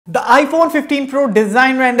The iPhone 15 Pro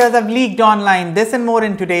design renders have leaked online. This and more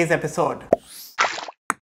in today's episode.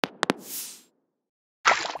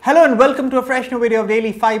 Hello and welcome to a fresh new video of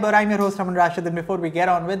Daily Fiber. I'm your host Raman Rashid, and before we get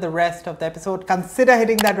on with the rest of the episode, consider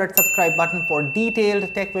hitting that red subscribe button for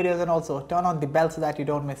detailed tech videos and also turn on the bell so that you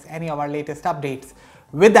don't miss any of our latest updates.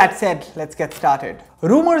 With that said, let's get started.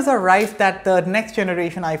 Rumors are rife that the next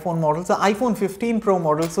generation iPhone models, the iPhone 15 Pro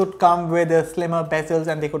models, would come with slimmer bezels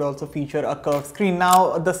and they could also feature a curved screen.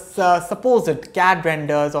 Now, the supposed CAD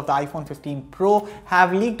renders of the iPhone 15 Pro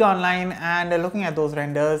have leaked online, and looking at those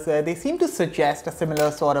renders, they seem to suggest a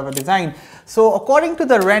similar sort of a design. So, according to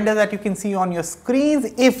the render that you can see on your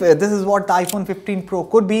screens, if this is what the iPhone 15 Pro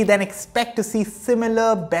could be, then expect to see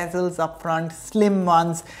similar bezels up front, slim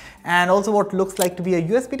ones, and also what looks like to be a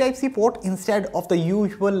USB Type-C port instead of the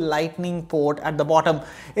usual Lightning port at the bottom.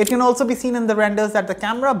 It can also be seen in the renders that the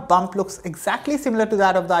camera bump looks exactly similar to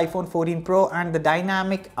that of the iPhone 14 Pro, and the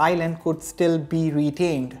dynamic island could still be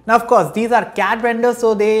retained. Now, of course, these are CAD renders,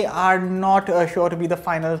 so they are not sure to be the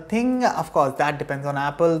final thing. Of course, that depends on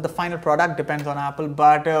Apple. The final product depends on Apple,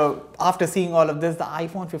 but after seeing all of this, the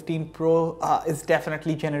iPhone 15 Pro is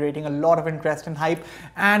definitely generating a lot of interest and hype.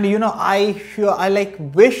 And you know, I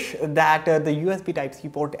wish that the USB Type-C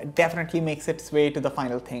port definitely makes its way to the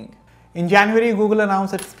final thing. In January, Google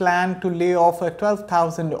announced its plan to lay off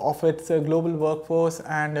 12,000 of its global workforce,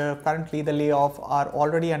 and currently the layoffs are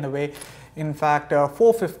already underway. In fact,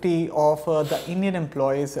 450 of the Indian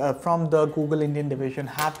employees from the Google Indian division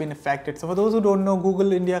have been affected. So for those who don't know,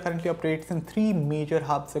 Google India currently operates in 3 major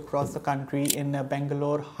hubs across the country in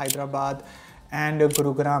Bangalore, Hyderabad, and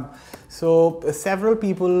Gurugram. So several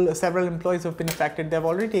employees have been affected. They've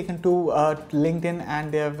already taken to LinkedIn and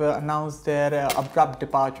they've announced their abrupt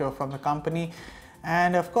departure from the company.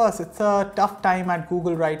 And of course, it's a tough time at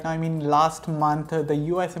Google right now. I mean, last month the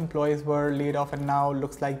US employees were laid off, and now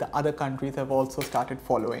looks like the other countries have also started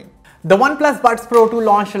following. The OnePlus Buds Pro 2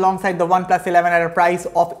 launched alongside the OnePlus 11 at a price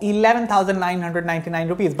of 11,999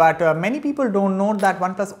 rupees. But many people don't know that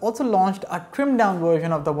OnePlus also launched a trimmed down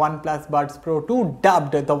version of the OnePlus Buds Pro 2,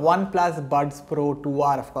 dubbed the OnePlus Buds Pro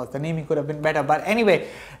 2R. Of course, the naming could have been better, but anyway,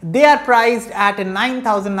 they are priced at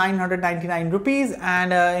 9,999 rupees.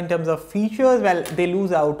 And in terms of features, well, they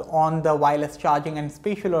lose out on the wireless charging and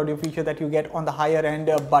spatial audio feature that you get on the higher end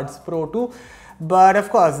Buds Pro 2. But of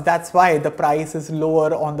course, that's why the price is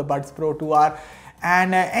lower on the Buds Pro 2R.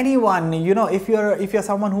 And anyone, you know, if you're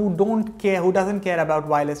someone who doesn't care about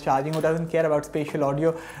wireless charging, who doesn't care about spatial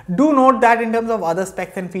audio, do note that in terms of other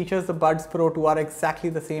specs and features, the Buds Pro 2 are exactly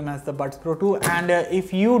the same as the Buds Pro 2. And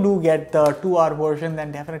if you do get the 2R version,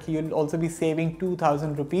 then definitely you'll also be saving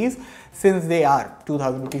 2,000 rupees, since they are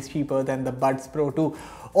 2,000 rupees cheaper than the Buds Pro 2.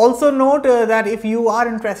 Also note that if you are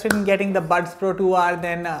interested in getting the Buds Pro 2R,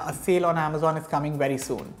 then a sale on Amazon is coming very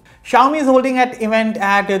soon. Xiaomi is holding an event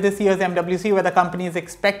at this year's MWC where the company is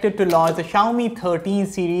expected to launch the Xiaomi 13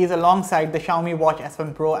 series alongside the Xiaomi Watch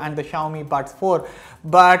S1 Pro and the Xiaomi Buds 4.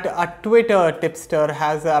 But a Twitter tipster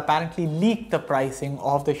has apparently leaked the pricing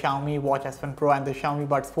of the Xiaomi Watch S1 Pro and the Xiaomi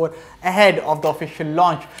Buds 4 ahead of the official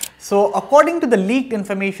launch. So according to the leaked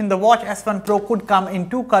information, the Watch S1 Pro could come in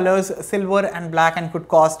 2 colors, silver and black, and could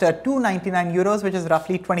cost 299 euros, which is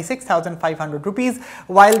roughly 26,500 rupees,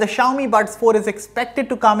 while the Xiaomi Buds 4 is expected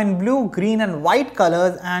to come in blue, green and white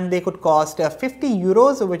colors, and they could cost 50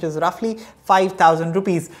 euros, which is roughly 5,000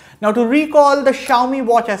 rupees. Now, to recall, the Xiaomi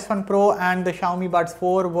Watch S1 Pro and the Xiaomi Buds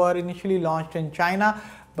 4 were initially launched in China.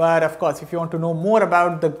 But of course, if you want to know more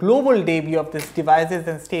about the global debut of these devices,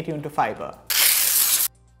 then stay tuned to Fiber.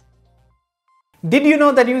 Did you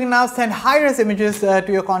know that you can now send high-res images to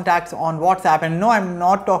your contacts on WhatsApp? And no, I'm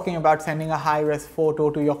not talking about sending a high-res photo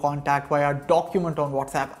to your contact via document on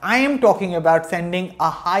WhatsApp. I am talking about sending a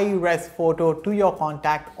high-res photo to your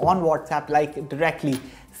contact on WhatsApp, like directly.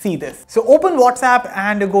 See this. So open WhatsApp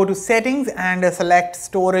and go to settings and select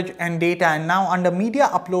storage and data, and now under media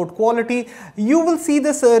upload quality, you will see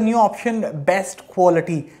this new option, best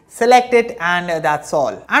quality. Select it, and that's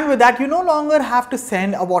all. And with that, you no longer have to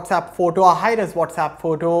send a WhatsApp photo, a high-res WhatsApp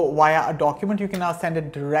photo via a document. You can now send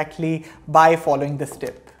it directly by following this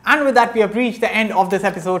tip. And with that, we have reached the end of this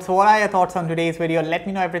episode. So what are your thoughts on today's video? Let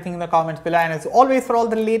me know everything in the comments below. And as always, for all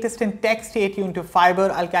the latest in tech, stay tuned to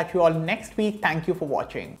Fiber. I'll catch you all next week. Thank you for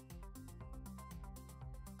watching.